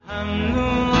I'm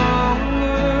no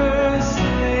longer a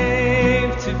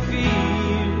slave to fear.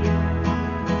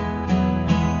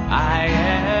 I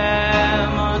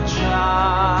am a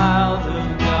child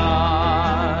of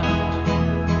God.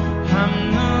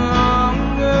 I'm no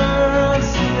longer a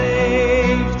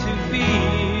slave to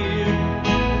fear.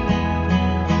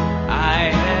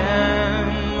 I am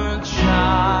a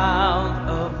child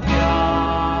of God.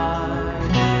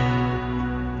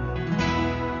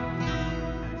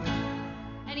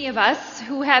 Any of us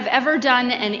who have ever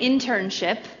done an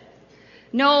internship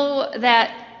know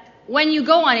that when you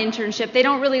go on internship, they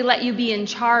don't really let you be in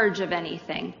charge of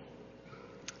anything.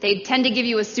 They tend to give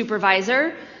you a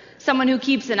supervisor, someone who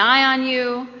keeps an eye on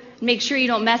you, make sure you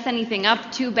don't mess anything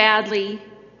up too badly.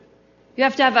 You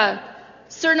have to have a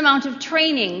certain amount of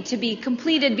training to be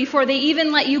completed before they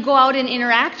even let you go out and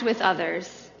interact with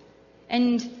others.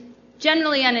 And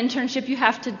generally on internship, you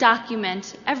have to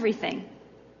document everything.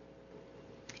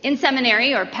 In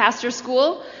seminary or pastor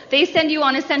school, they send you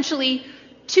on essentially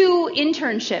 2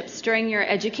 internships during your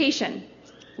education.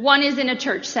 One is in a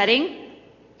church setting,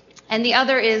 and the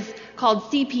other is called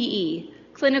CPE,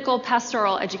 Clinical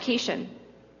Pastoral Education.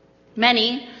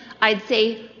 Many, I'd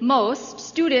say most,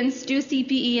 students do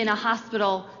CPE in a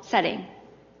hospital setting.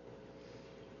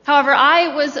 However,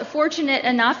 I was fortunate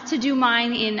enough to do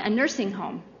mine in a nursing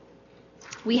home.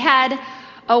 We had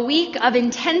a week of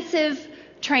intensive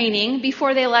training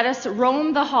before they let us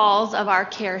roam the halls of our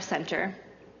care center.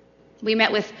 We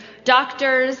met with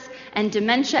doctors and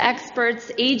dementia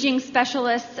experts, aging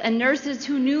specialists, and nurses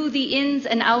who knew the ins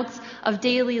and outs of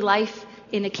daily life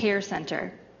in a care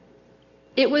center.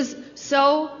 It was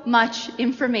so much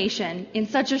information in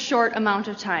such a short amount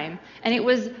of time, and it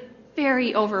was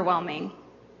very overwhelming.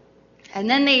 And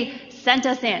then they sent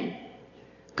us in.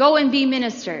 Go and be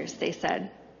ministers, they said.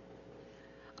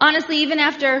 Honestly, even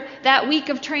after that week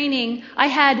of training, I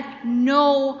had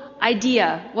no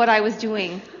idea what I was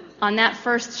doing on that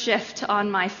first shift on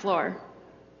my floor.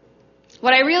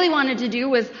 What I really wanted to do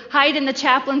was hide in the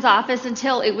chaplain's office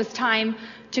until it was time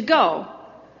to go.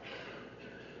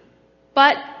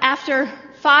 But after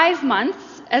 5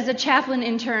 months as a chaplain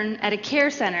intern at a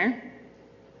care center,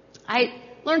 I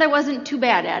learned I wasn't too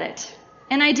bad at it.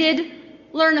 And I did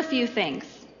learn a few things.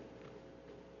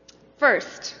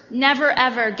 First, never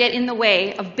ever get in the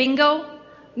way of bingo,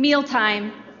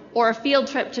 mealtime, or a field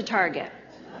trip to Target.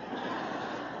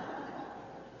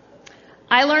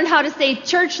 I learned how to say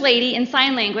church lady in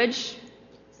sign language,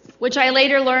 which I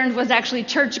later learned was actually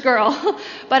church girl,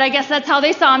 but I guess that's how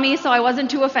they saw me, so I wasn't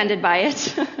too offended by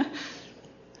it.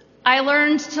 I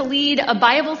learned to lead a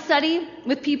Bible study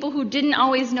with people who didn't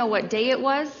always know what day it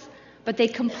was, but they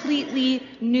completely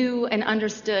knew and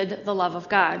understood the love of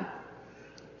God.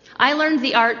 I learned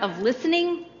the art of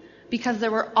listening because there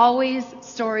were always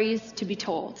stories to be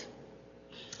told.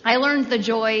 I learned the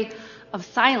joy of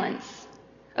silence,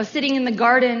 of sitting in the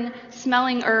garden,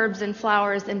 smelling herbs and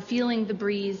flowers and feeling the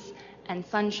breeze and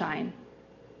sunshine.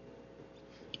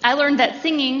 I learned that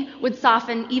singing would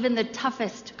soften even the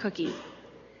toughest cookie.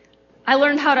 I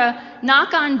learned how to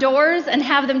knock on doors and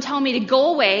have them tell me to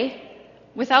go away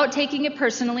without taking it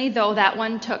personally, though that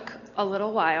one took a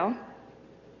little while.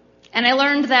 And I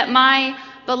learned that my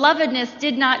belovedness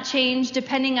did not change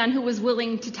depending on who was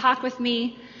willing to talk with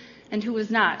me and who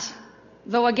was not.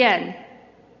 Though again,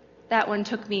 that one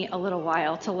took me a little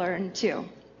while to learn too.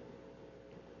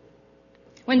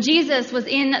 When Jesus was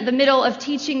in the middle of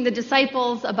teaching the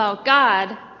disciples about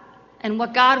God and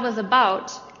what God was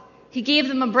about, he gave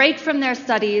them a break from their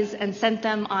studies and sent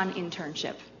them on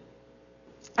internship.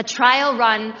 A trial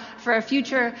run for a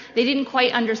future they didn't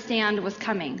quite understand was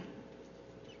coming.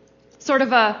 Sort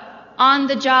of a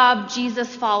on-the-job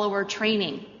Jesus follower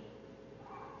training.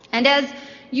 And as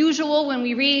usual, when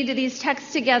we read these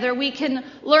texts together, we can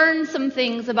learn some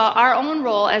things about our own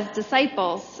role as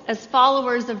disciples, as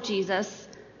followers of Jesus,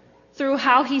 through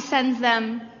how he sends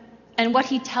them and what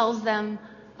he tells them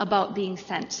about being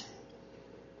sent.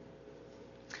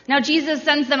 Now, Jesus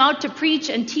sends them out to preach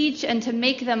and teach and to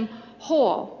make them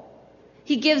whole.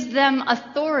 He gives them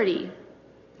authority,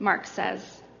 Mark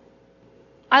says.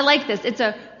 I like this. It's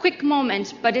a quick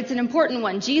moment, but it's an important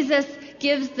one. Jesus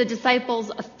gives the disciples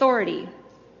authority.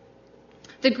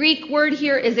 The Greek word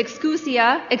here is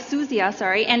exousia,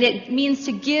 and it means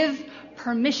to give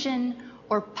permission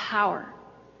or power.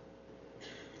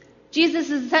 Jesus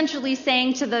is essentially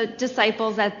saying to the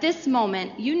disciples at this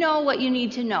moment, you know what you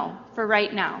need to know for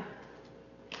right now.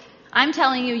 I'm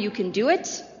telling you, you can do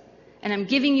it, and I'm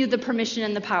giving you the permission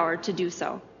and the power to do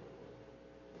so.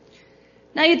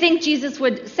 Now you'd think Jesus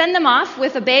would send them off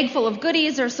with a bag full of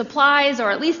goodies or supplies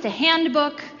or at least a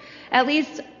handbook, at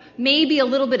least maybe a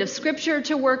little bit of scripture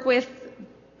to work with,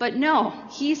 but no,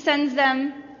 he sends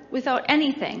them without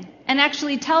anything and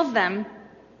actually tells them,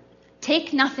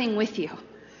 take nothing with you.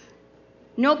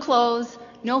 No clothes,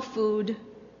 no food,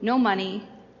 no money,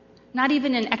 not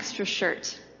even an extra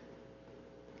shirt.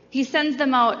 He sends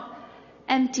them out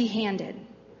empty-handed.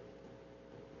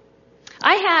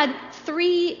 I had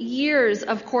 3 years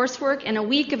of coursework and a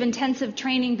week of intensive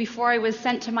training before I was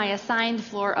sent to my assigned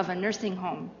floor of a nursing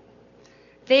home.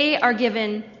 They are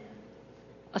given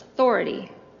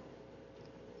authority.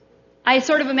 I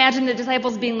sort of imagine the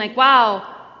disciples being like, wow,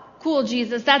 cool,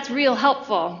 Jesus, that's real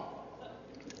helpful.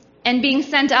 And being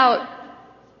sent out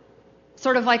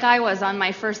sort of like I was on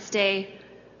my first day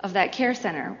of that care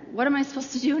center. What am I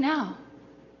supposed to do now?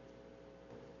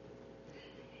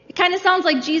 It kind of sounds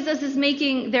like Jesus is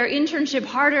making their internship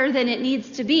harder than it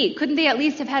needs to be. Couldn't they at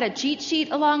least have had a cheat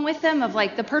sheet along with them of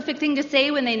like the perfect thing to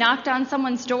say when they knocked on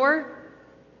someone's door?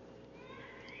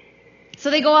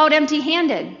 So they go out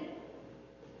empty-handed.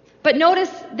 But notice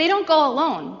they don't go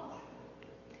alone.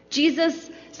 Jesus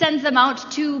sends them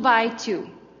out 2 by 2.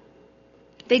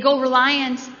 They go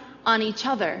reliant on each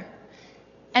other.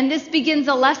 And this begins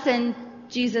a lesson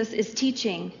Jesus is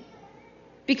teaching.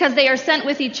 Because they are sent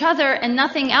with each other and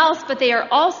nothing else, but they are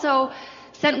also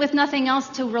sent with nothing else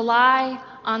to rely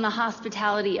on the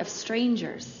hospitality of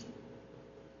strangers.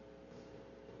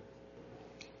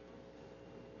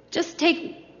 Just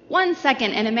take 1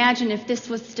 second and imagine if this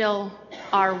was still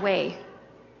our way.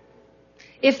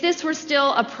 If this were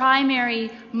still a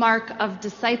primary mark of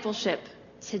discipleship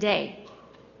today.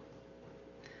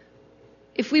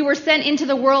 If we were sent into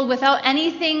the world without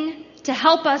anything to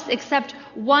help us except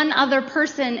one other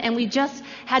person, and we just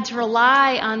had to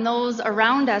rely on those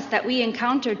around us that we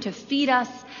encountered to feed us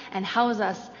and house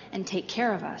us and take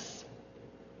care of us.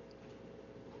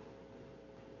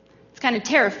 It's kind of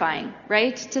terrifying,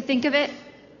 right, to think of it?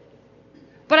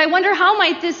 But I wonder, how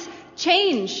might this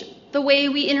change the way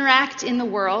we interact in the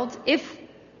world if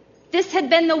this had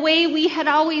been the way we had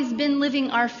always been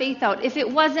living our faith out, if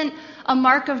it wasn't a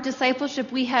mark of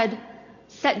discipleship we had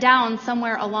set down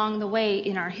somewhere along the way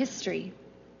in our history?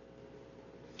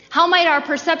 How might our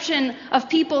perception of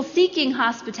people seeking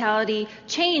hospitality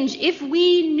change if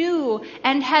we knew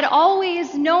and had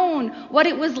always known what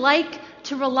it was like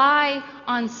to rely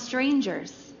on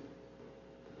strangers?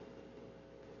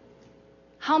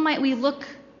 How might we look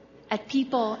at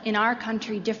people in our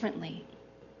country differently?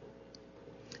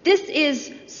 This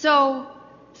is so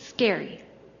scary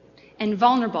and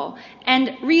vulnerable,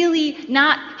 and really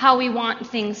not how we want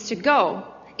things to go.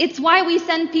 It's why we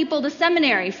send people to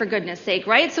seminary, for goodness sake,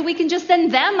 right? So we can just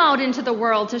send them out into the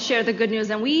world to share the good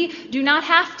news, and we do not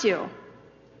have to.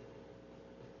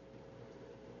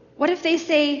 What if they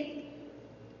say,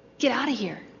 get out of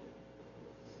here?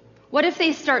 What if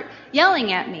they start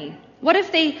yelling at me? What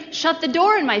if they shut the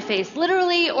door in my face,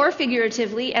 literally or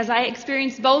figuratively, as I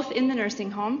experienced both in the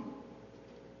nursing home?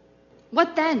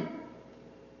 What then?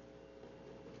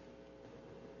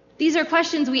 These are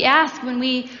questions we ask when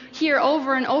we hear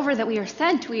over and over that we are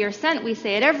sent, we are sent. We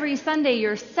say it every Sunday,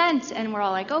 you're sent, and we're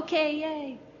all like, okay,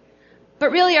 yay. But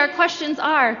really our questions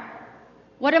are,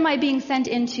 what am I being sent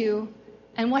into,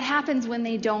 and what happens when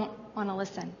they don't want to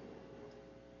listen?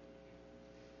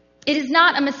 It is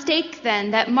not a mistake,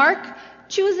 then, that Mark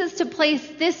chooses to place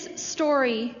this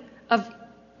story of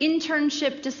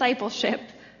internship discipleship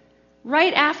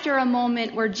right after a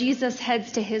moment where Jesus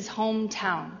heads to his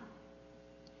hometown.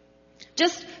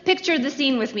 Just picture the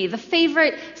scene with me. The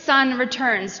favorite son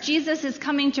returns. Jesus is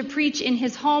coming to preach in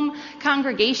his home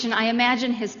congregation. I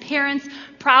imagine his parents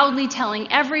proudly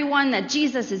telling everyone that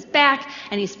Jesus is back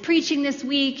and he's preaching this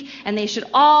week and they should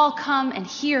all come and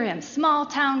hear him. Small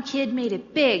town kid made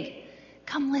it big.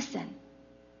 Come listen.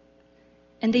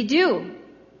 And they do.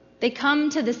 They come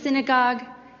to the synagogue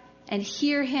and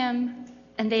hear him,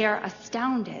 and they are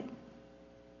astounded.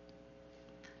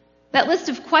 That list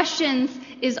of questions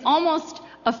is almost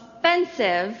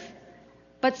offensive,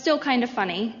 but still kind of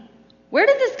funny. Where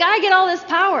did this guy get all this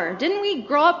power? Didn't we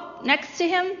grow up next to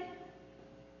him?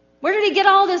 Where did he get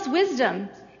all this wisdom?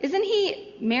 Isn't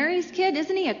he Mary's kid?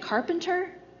 Isn't he a carpenter?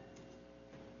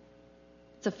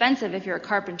 It's offensive if you're a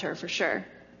carpenter, for sure.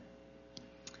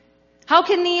 How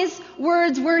can these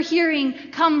words we're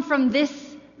hearing come from this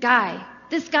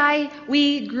guy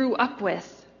we grew up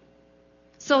with?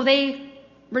 So they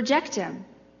reject him.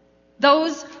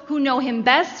 Those who know him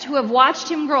best, who have watched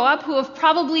him grow up, who have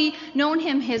probably known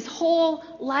him his whole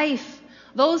life,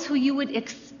 those who you would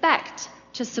expect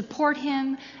to support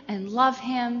him and love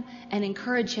him and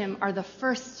encourage him, are the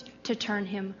first to turn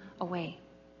him away.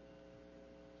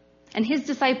 And his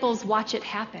disciples watch it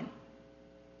happen.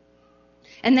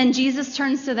 And then Jesus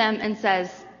turns to them and says,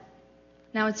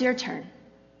 now it's your turn.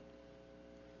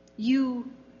 You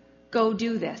go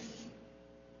do this.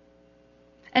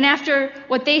 And after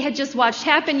what they had just watched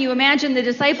happen, you imagine the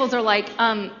disciples are like,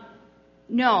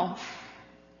 no,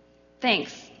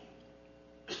 thanks.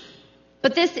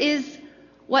 But this is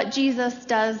what Jesus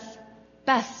does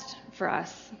best for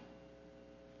us.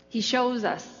 He shows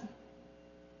us.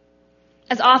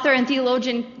 As author and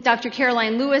theologian Dr.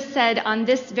 Caroline Lewis said on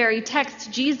this very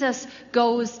text, Jesus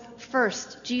goes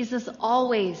first. Jesus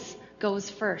always goes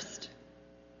first.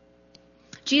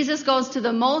 Jesus goes to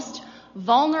the most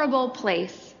vulnerable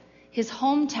place, his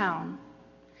hometown,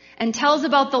 and tells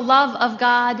about the love of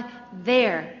God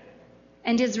there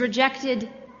and is rejected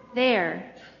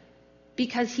there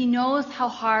because he knows how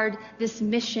hard this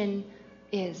mission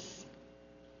is.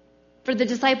 For the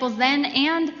disciples then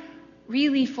and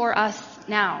really for us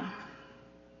now.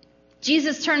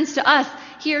 Jesus turns to us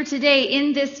here today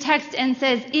in this text and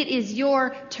says, it is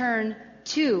your turn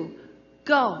to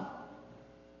go.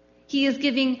 He is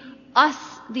giving us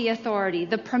the authority,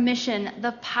 the permission,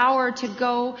 the power to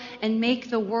go and make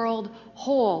the world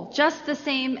whole, just the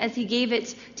same as he gave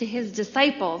it to his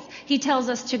disciples. He tells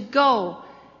us to go,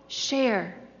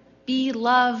 share, be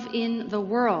love in the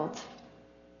world.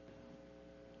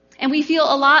 And we feel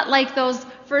a lot like those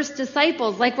first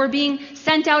disciples, like we're being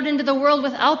sent out into the world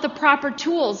without the proper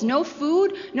tools. No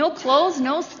food, no clothes,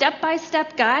 no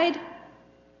step-by-step guide.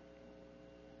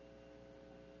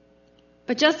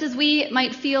 But just as we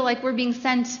might feel like we're being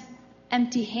sent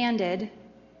empty-handed,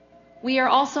 we are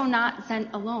also not sent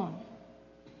alone.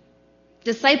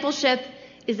 Discipleship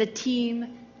is a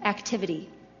team activity.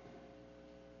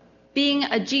 Being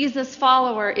a Jesus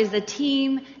follower is a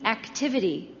team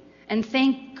activity. And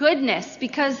thank goodness,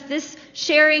 because this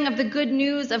sharing of the good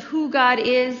news of who God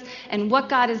is and what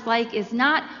God is like is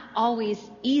not always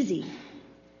easy.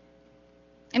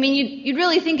 I mean, you'd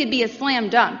really think it'd be a slam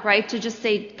dunk, right? To just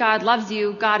say, God loves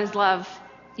you, God is love.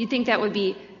 You'd think that would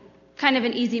be kind of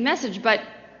an easy message, but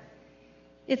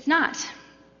it's not.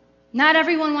 Not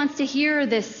everyone wants to hear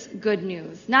this good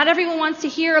news. Not everyone wants to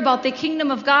hear about the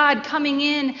kingdom of God coming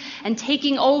in and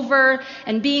taking over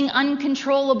and being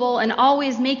uncontrollable and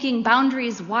always making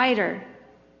boundaries wider.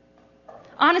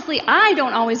 Honestly, I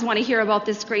don't always want to hear about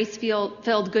this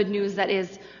grace-filled good news that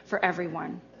is for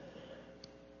everyone.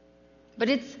 But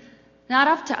it's not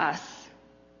up to us.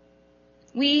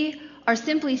 We are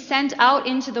simply sent out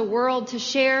into the world to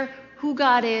share who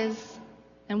God is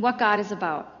and what God is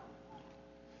about.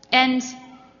 And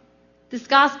this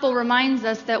gospel reminds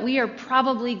us that we are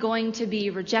probably going to be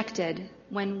rejected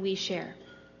when we share.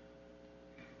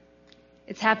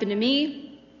 It's happened to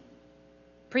me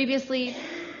previously,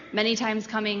 many times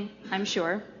coming, I'm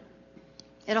sure.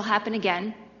 It'll happen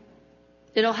again.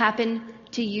 It'll happen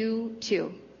to you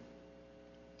too.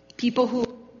 People who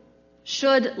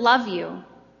should love you,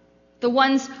 the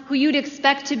ones who you'd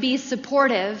expect to be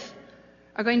supportive,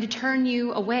 are going to turn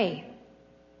you away.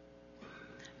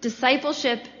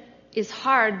 Discipleship is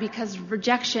hard because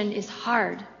rejection is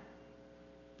hard.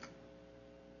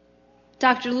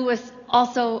 Dr. Lewis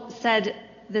also said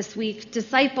this week,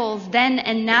 disciples then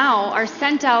and now are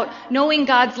sent out knowing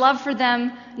God's love for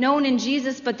them, known in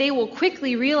Jesus, but they will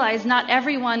quickly realize not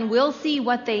everyone will see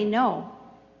what they know.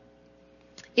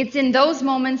 It's in those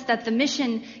moments that the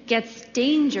mission gets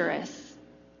dangerous.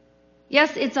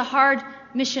 Yes, it's a hard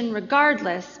mission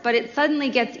regardless, but it suddenly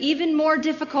gets even more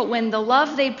difficult when the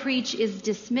love they preach is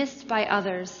dismissed by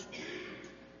others.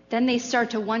 Then they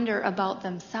start to wonder about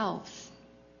themselves.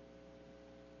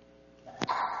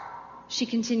 She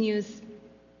continues,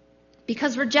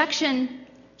 because rejection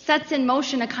sets in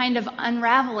motion a kind of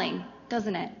unraveling,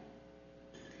 doesn't it?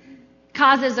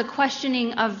 Causes a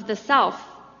questioning of the self,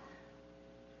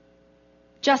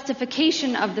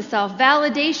 justification of the self,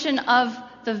 validation of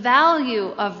the value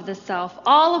of the self,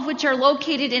 all of which are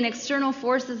located in external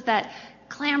forces that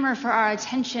clamor for our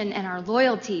attention and our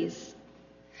loyalties.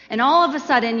 And all of a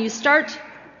sudden, you start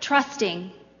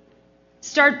trusting,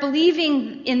 start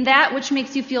believing in that which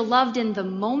makes you feel loved in the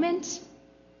moment,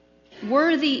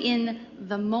 worthy in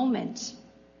the moment,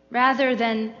 rather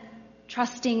than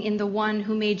trusting in the one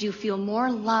who made you feel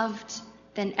more loved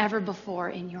than ever before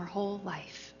in your whole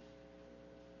life.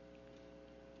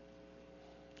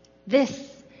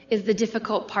 This is the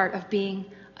difficult part of being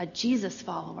a Jesus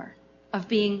follower, of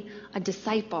being a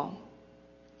disciple.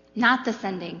 Not the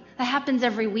sending. That happens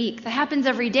every week. That happens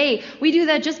every day. We do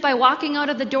that just by walking out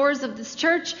of the doors of this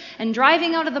church and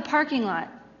driving out of the parking lot.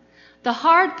 The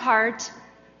hard part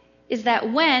is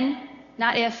that when,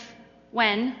 not if,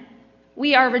 when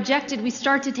we are rejected, we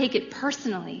start to take it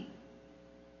personally.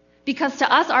 Because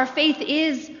to us, our faith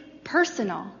is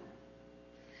personal.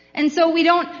 And so we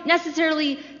don't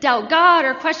necessarily doubt God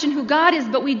or question who God is,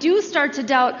 but we do start to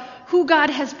doubt who God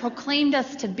has proclaimed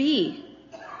us to be.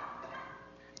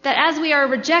 That as we are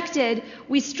rejected,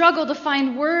 we struggle to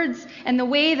find words, and the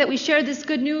way that we share this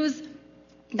good news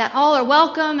that all are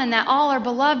welcome and that all are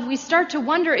beloved, we start to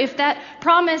wonder if that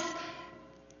promise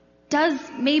does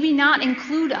maybe not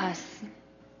include us.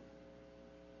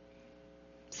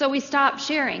 So we stop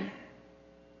sharing.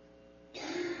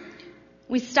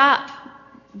 We stop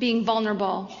being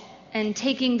vulnerable and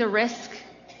taking the risk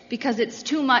because it's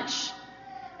too much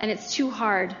and it's too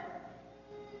hard.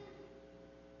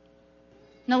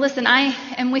 Now listen, I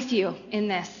am with you in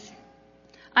this.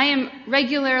 I am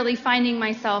regularly finding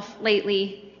myself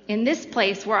lately in this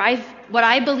place where what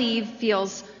I believe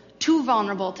feels too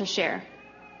vulnerable to share.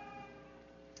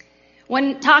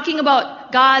 When talking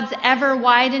about God's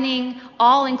ever-widening,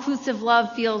 all-inclusive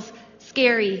love feels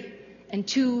scary and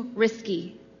too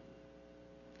risky.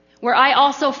 Where I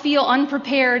also feel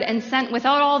unprepared and sent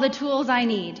without all the tools I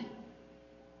need.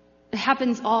 It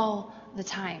happens all the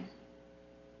time.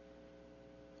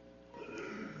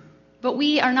 But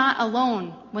we are not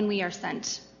alone when we are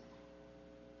sent.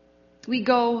 We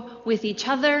go with each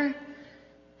other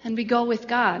and we go with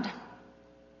God.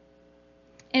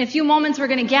 In a few moments, we're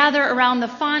going to gather around the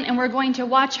font and we're going to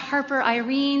watch Harper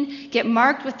Irene get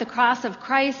marked with the cross of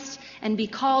Christ and be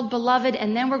called beloved,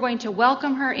 and then we're going to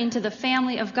welcome her into the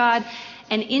family of God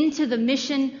and into the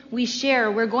mission we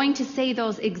share. We're going to say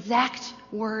those exact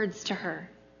words to her.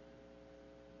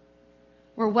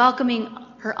 We're welcoming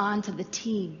her onto the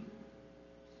team.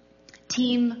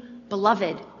 Team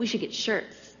Beloved. We should get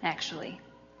shirts, actually.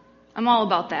 I'm all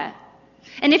about that.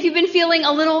 And if you've been feeling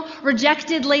a little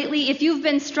rejected lately, if you've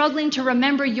been struggling to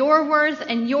remember your worth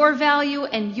and your value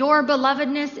and your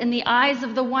belovedness in the eyes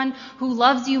of the one who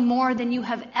loves you more than you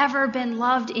have ever been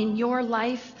loved in your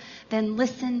life, then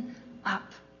listen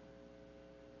up.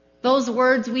 Those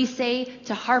words we say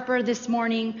to Harper this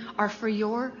morning are for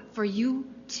you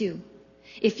too.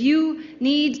 If you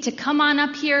need to come on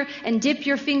up here and dip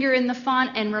your finger in the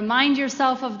font and remind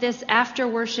yourself of this after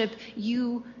worship,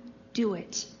 you do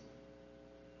it.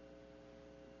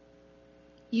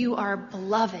 You are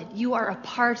beloved. You are a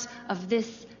part of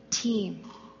this team.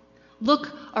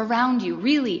 Look around you.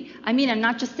 Really, I'm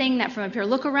not just saying that from up here.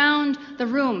 Look around the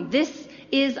room. This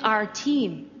is our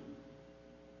team.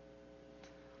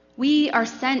 We are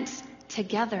sent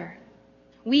together.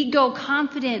 We go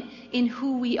confident in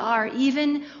who we are,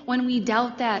 even when we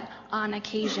doubt that on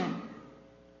occasion.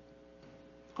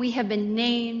 We have been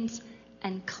named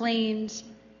and claimed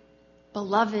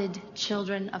beloved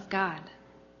children of God.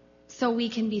 So we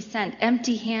can be sent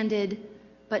empty-handed,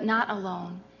 but not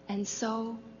alone, and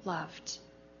so loved.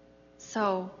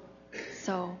 So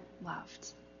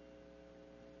loved.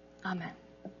 Amen.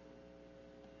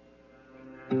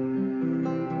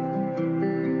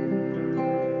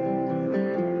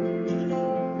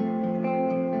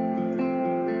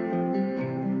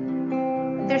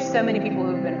 There's so many people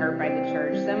who've been hurt by the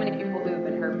church, so many people who've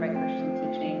been hurt by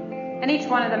Christian teaching, and each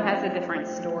one of them has a different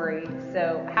story.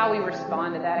 So how we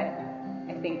respond to that,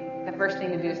 I think the first thing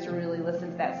to do is to really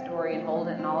listen to that story and hold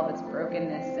it in all of its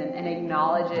brokenness and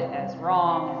acknowledge it as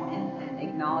wrong and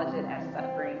acknowledge it as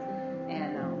suffering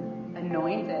and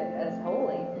anoint it as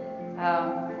holy.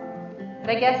 But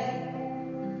I guess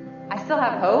I still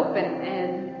have hope,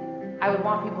 and I would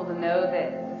want people to know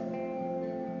that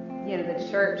the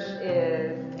church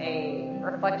is a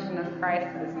reflection of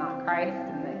Christ that is not Christ,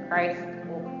 and that Christ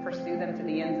will pursue them to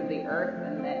the ends of the earth,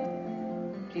 and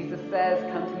that Jesus says,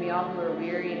 "Come to me, all who are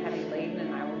weary and heavy laden,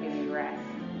 and I will give you rest."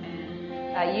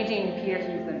 And Eugene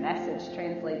Peterson's The Message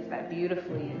translates that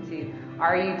beautifully into,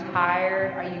 are you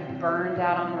tired? Are you burned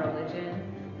out on religion?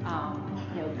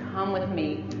 Come with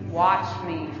me, watch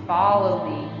me, follow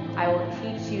me. I will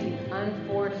teach you the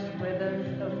unforced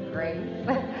rhythms of grace.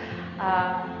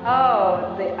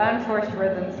 The unforced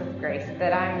rhythms of grace,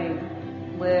 that I may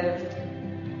live,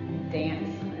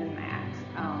 dance in that.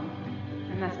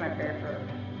 And that's my prayer for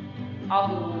all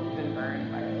who have been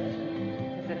burned by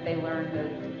religion, is that they learn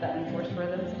the unforced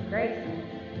rhythms of grace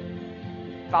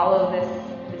and follow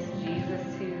this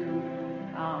Jesus who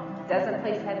doesn't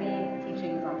place heavy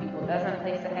teachings on people, doesn't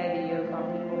place a heavy yoke on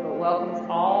people, but welcomes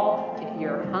all. If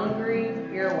you're hungry,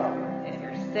 you're welcome. If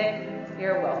you're sick,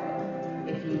 you're welcome.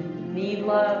 If you need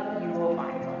love, you will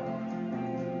find love.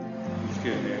 It's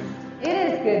good news. It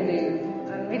is good news.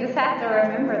 And we just have to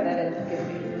remember that it's good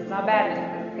news. It's not bad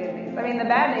news, it's good news. The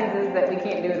bad news is that we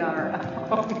can't do it on our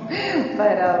own.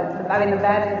 But, the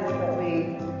bad news is that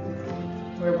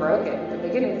we're broken. But the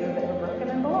good news is that we're broken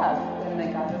and beloved, and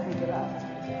that God doesn't it up.